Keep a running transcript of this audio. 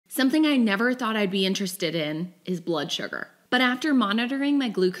Something I never thought I'd be interested in is blood sugar. But after monitoring my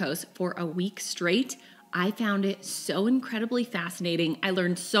glucose for a week straight, I found it so incredibly fascinating. I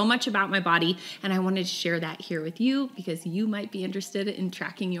learned so much about my body, and I wanted to share that here with you because you might be interested in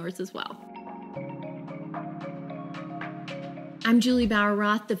tracking yours as well. I'm Juli Bauer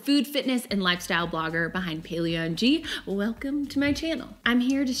Roth, the food, fitness, and lifestyle blogger behind PaleoMG. Welcome to my channel. I'm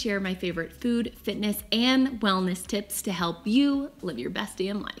here to share my favorite food, fitness, and wellness tips to help you live your best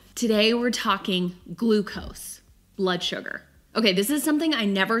damn life. Today we're talking glucose, blood sugar. Okay, this is something I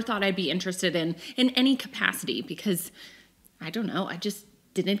never thought I'd be interested in any capacity because, I don't know, I just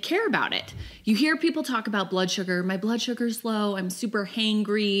didn't care about it. You hear people talk about blood sugar. My blood sugar's low. I'm super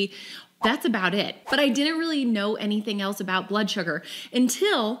hangry. That's about it. But I didn't really know anything else about blood sugar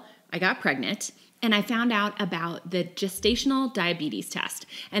until I got pregnant and I found out about the gestational diabetes test.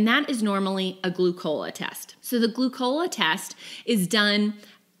 And that is normally a glucola test. So the glucola test is done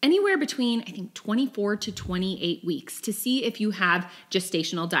anywhere between, I think, 24 to 28 weeks to see if you have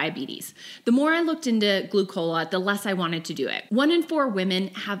gestational diabetes. The more I looked into glucola, the less I wanted to do it. 1 in 4 women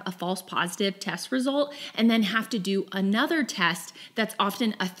have a false positive test result and then have to do another test that's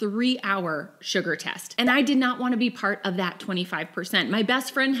often a 3-hour sugar test. And I did not want to be part of that 25%. My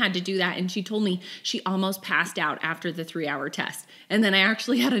best friend had to do that and she told me she almost passed out after the 3-hour test. And then I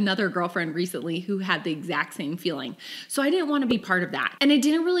actually had another girlfriend recently who had the exact same feeling. So I didn't want to be part of that. And it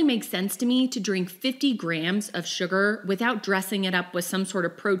didn't really make sense to me to drink 50 grams of sugar without dressing it up with some sort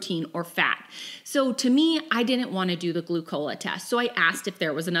of protein or fat. So to me, I didn't want to do the glucola test. So I asked if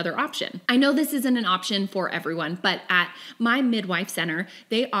there was another option. I know this isn't an option for everyone, but at my midwife center,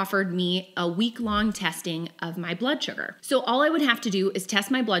 they offered me a week-long testing of my blood sugar. So all I would have to do is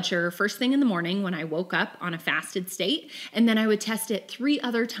test my blood sugar first thing in the morning when I woke up on a fasted state, and then I would test it 3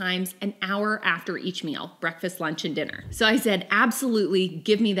 other times an hour after each meal, breakfast, lunch, and dinner. So I said, absolutely,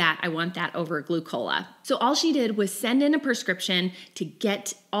 give me that. I want that over glucola. So all she did was send in a prescription to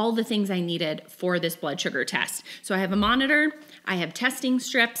get all the things I needed for this blood sugar test. So I have a monitor, I have testing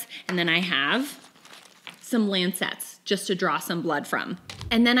strips, and then I have some lancets just to draw some blood from.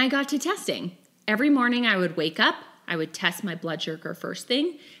 And then I got to testing. Every morning I would wake up, I would test my blood sugar first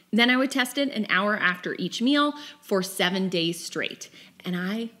thing, then I would test it an hour after each meal for 7 days straight. And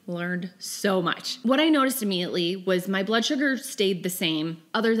I learned so much. What I noticed immediately was my blood sugar stayed the same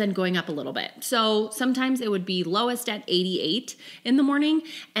other than going up a little bit. So sometimes it would be lowest at 88 in the morning,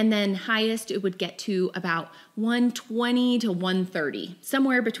 and then highest it would get to about 120 to 130,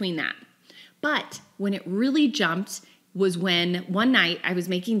 somewhere between that. But when it really jumped was when one night I was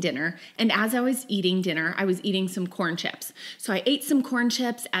making dinner, and as I was eating dinner, I was eating some corn chips. So I ate some corn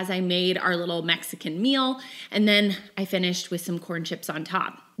chips as I made our little Mexican meal, and then I finished with some corn chips on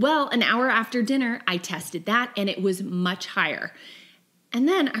top. Well, an hour after dinner, I tested that, and it was much higher. And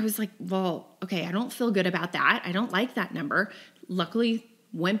then I was like, well, okay, I don't feel good about that. I don't like that number. Luckily,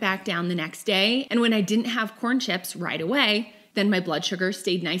 went back down the next day, and when I didn't have corn chips right away, then my blood sugar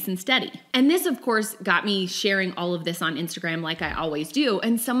stayed nice and steady. And this, of course, got me sharing all of this on Instagram like I always do.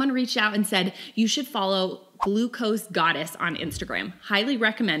 And someone reached out and said, you should follow Glucose Goddess on Instagram. Highly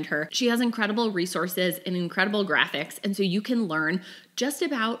recommend her. She has incredible resources and incredible graphics. And so you can learn just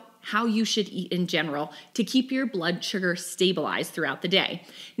about how you should eat in general to keep your blood sugar stabilized throughout the day.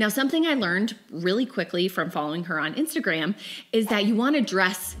 Now, something I learned really quickly from following her on Instagram is that you want to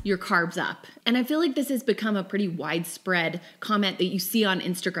dress your carbs up. And I feel like this has become a pretty widespread comment that you see on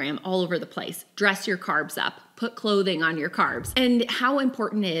Instagram all over the place. Dress your carbs up, put clothing on your carbs, and how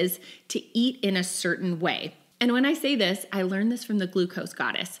important it is to eat in a certain way. And when I say this, I learned this from the Glucose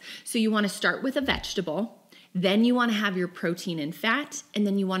Goddess. So you want to start with a vegetable, then you want to have your protein and fat, and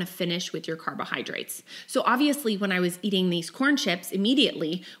then you want to finish with your carbohydrates. So obviously when I was eating these corn chips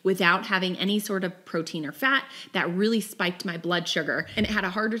immediately without having any sort of protein or fat, that really spiked my blood sugar and it had a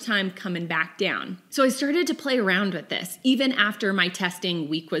harder time coming back down. So I started to play around with this. Even after my testing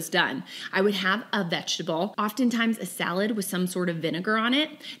week was done, I would have a vegetable, oftentimes a salad with some sort of vinegar on it.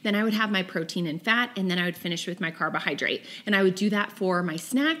 Then I would have my protein and fat, and then I would finish with my carbohydrate. And I would do that for my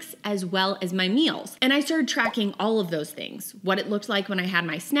snacks as well as my meals. And I started tracking all of those things. What it looked like when I had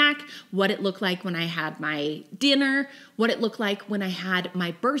my snack, what it looked like when I had my dinner, what it looked like when I had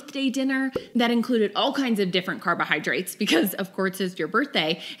my birthday dinner. That included all kinds of different carbohydrates because of course it's your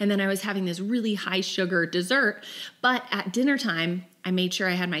birthday. And then I was having this really high sugar dessert. But at dinner time, I made sure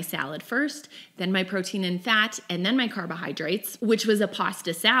I had my salad first, then my protein and fat, and then my carbohydrates, which was a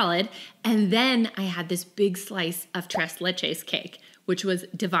pasta salad. And then I had this big slice of tres leches cake, which was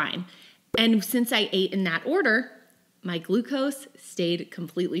divine. And since I ate in that order, my glucose stayed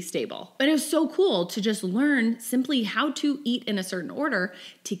completely stable. But it was so cool to just learn simply how to eat in a certain order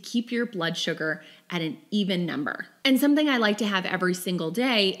to keep your blood sugar at an even number. And something I like to have every single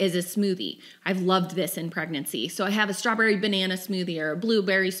day is a smoothie. I've loved this in pregnancy. So I have a strawberry banana smoothie or a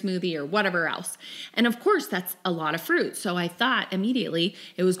blueberry smoothie or whatever else. And of course, that's a lot of fruit. So I thought immediately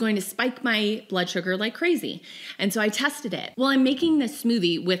it was going to spike my blood sugar like crazy. And so I tested it. Well, I'm making this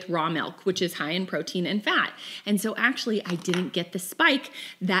smoothie with raw milk, which is high in protein and fat. And so actually I didn't get the spike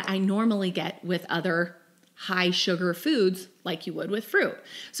that I normally get with other high sugar foods like you would with fruit.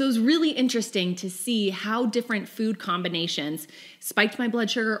 So it was really interesting to see how different food combinations spiked my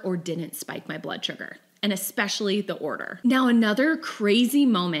blood sugar or didn't spike my blood sugar, and especially the order. Now, another crazy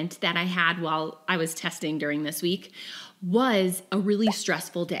moment that I had while I was testing during this week was a really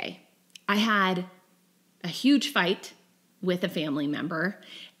stressful day. I had a huge fight with a family member,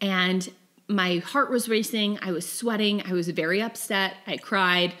 and my heart was racing. I was sweating. I was very upset. I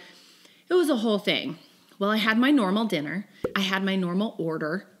cried. It was a whole thing. Well, I had my normal dinner, I had my normal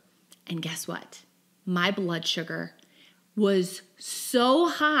order, and guess what? My blood sugar was so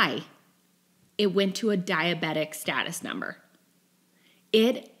high, it went to a diabetic status number.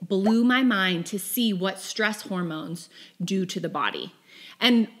 It blew my mind to see what stress hormones do to the body.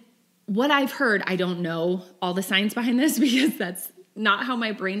 And what I've heard, I don't know all the science behind this because that's not how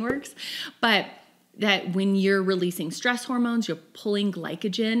my brain works, but that when you're releasing stress hormones, you're pulling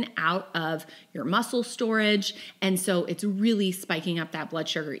glycogen out of your muscle storage. And so it's really spiking up that blood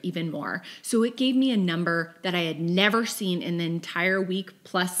sugar even more. So it gave me a number that I had never seen in the entire week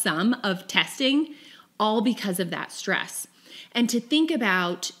plus some of testing, all because of that stress. And to think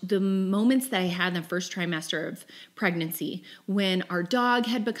about the moments that I had in the first trimester of pregnancy, when our dog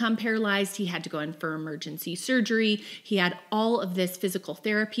had become paralyzed, he had to go in for emergency surgery. He had all of this physical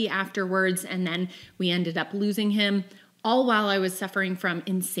therapy afterwards, and then we ended up losing him, all while I was suffering from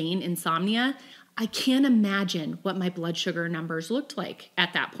insane insomnia. I can't imagine what my blood sugar numbers looked like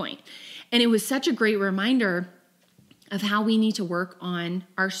at that point. And it was such a great reminder of how we need to work on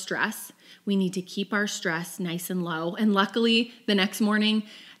our stress. We need to keep our stress nice and low. And luckily, the next morning,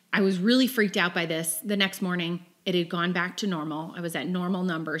 I was really freaked out by this. The next morning, it had gone back to normal. I was at normal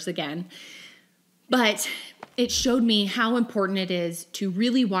numbers again. But it showed me how important it is to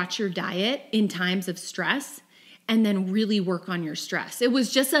really watch your diet in times of stress and then really work on your stress. It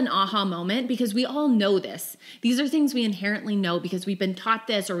was just an aha moment because we all know this. These are things we inherently know because we've been taught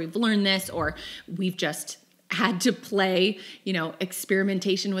this or we've learned this or we've just had to play,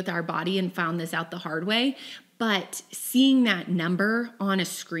 experimentation with our body and found this out the hard way. But seeing that number on a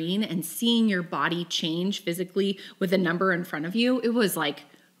screen and seeing your body change physically with a number in front of you, it was like,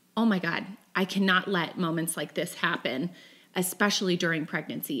 oh my God, I cannot let moments like this happen, especially during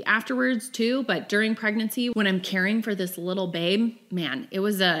pregnancy. Afterwards too, but during pregnancy, when I'm caring for this little babe, man, it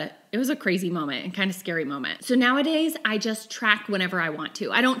was a crazy moment and kind of scary moment. So nowadays, I just track whenever I want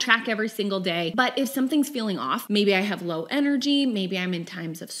to. I don't track every single day, but if something's feeling off, maybe I have low energy, maybe I'm in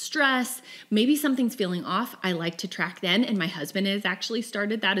times of stress, maybe something's feeling off, I like to track then. And my husband has actually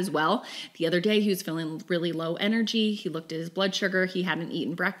started that as well. The other day, he was feeling really low energy. He looked at his blood sugar. He hadn't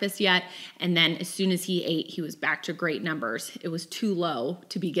eaten breakfast yet. And then as soon as he ate, he was back to great numbers. It was too low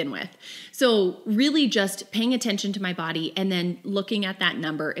to begin with. So really just paying attention to my body and then looking at that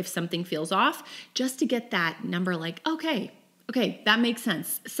number if something feels off, just to get that number like, okay, that makes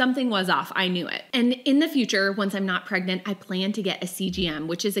sense. Something was off. I knew it. And in the future, once I'm not pregnant, I plan to get a CGM,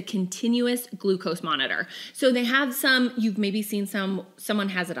 which is a continuous glucose monitor. So they have some, you've maybe seen someone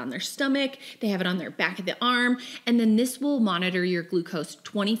has it on their stomach, they have it on their back of the arm, and then this will monitor your glucose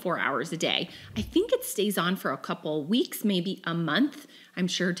 24 hours a day. I think it stays on for a couple weeks, maybe a month. I'm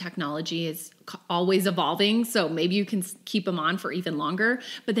sure technology is always evolving, so maybe you can keep them on for even longer,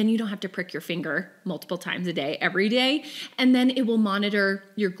 but then you don't have to prick your finger multiple times a day, every day, and then it will monitor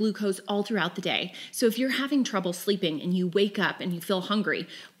your glucose all throughout the day. So if you're having trouble sleeping and you wake up and you feel hungry,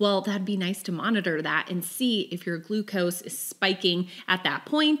 well, that'd be nice to monitor that and see if your glucose is spiking at that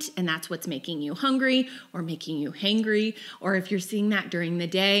point, and that's what's making you hungry or making you hangry, or if you're seeing that during the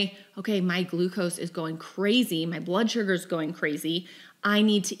day, okay, my glucose is going crazy, my blood sugar is going crazy, I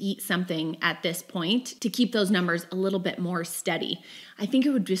need to eat something at this point to keep those numbers a little bit more steady. I think it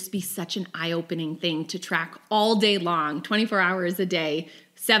would just be such an eye-opening thing to track all day long, 24 hours a day,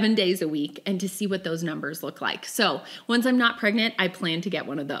 7 days a week, and to see what those numbers look like. So once I'm not pregnant, I plan to get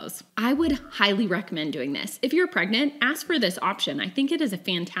one of those. I would highly recommend doing this. If you're pregnant, ask for this option. I think it is a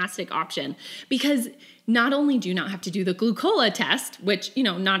fantastic option because not only do you not have to do the glucola test, which,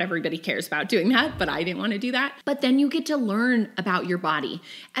 not everybody cares about doing that, but I didn't want to do that, but then you get to learn about your body.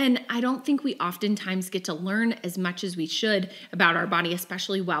 And I don't think we oftentimes get to learn as much as we should about our body,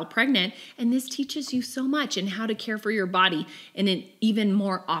 especially while pregnant. And this teaches you so much in how to care for your body in an even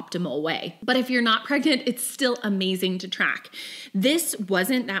more optimal way. But if you're not pregnant, it's still amazing to track. This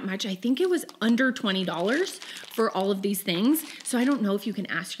wasn't that much. I think it was under $20 for all of these things. So I don't know if you can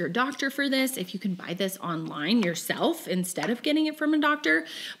ask your doctor for this, if you can buy this online yourself instead of getting it from a doctor,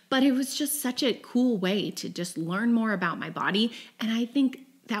 but it was just such a cool way to just learn more about my body. And I think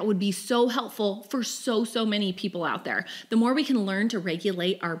that would be so helpful for so many people out there. The more we can learn to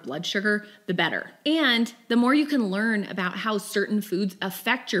regulate our blood sugar, the better. And the more you can learn about how certain foods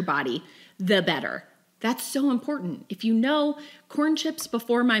affect your body, the better. That's so important. If you know corn chips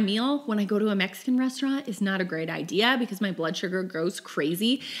before my meal when I go to a Mexican restaurant is not a great idea because my blood sugar goes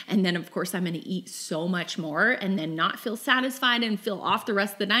crazy. And then of course I'm going to eat so much more and then not feel satisfied and feel off the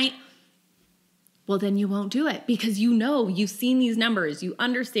rest of the night. Well, then you won't do it because you've seen these numbers, you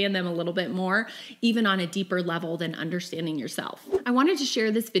understand them a little bit more, even on a deeper level than understanding yourself. I wanted to share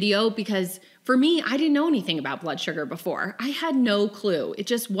this video because for me, I didn't know anything about blood sugar before. I had no clue. It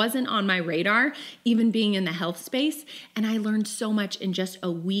just wasn't on my radar, even being in the health space. And I learned so much in just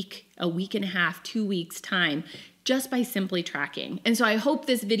a week and a half, 2 weeks time, just by simply tracking. And so I hope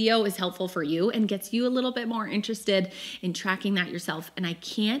this video is helpful for you and gets you a little bit more interested in tracking that yourself. And I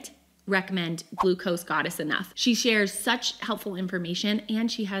can't recommend Glucose Goddess enough. She shares such helpful information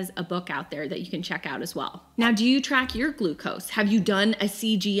and she has a book out there that you can check out as well. Now, do you track your glucose? Have you done a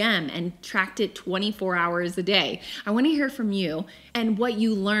CGM and tracked it 24 hours a day? I want to hear from you and what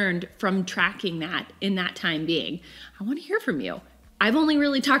you learned from tracking that in that time being. I want to hear from you. I've only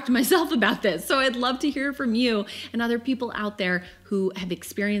really talked to myself about this, so I'd love to hear from you and other people out there who have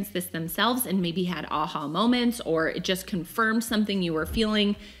experienced this themselves and maybe had aha moments or it just confirmed something you were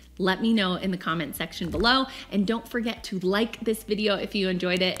feeling. Let me know in the comment section below. And don't forget to like this video if you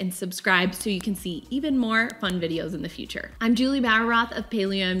enjoyed it and subscribe so you can see even more fun videos in the future. I'm Juli Bauer Roth of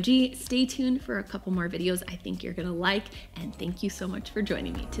PaleoMG. Stay tuned for a couple more videos I think you're gonna like. And thank you so much for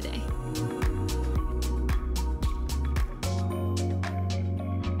joining me today.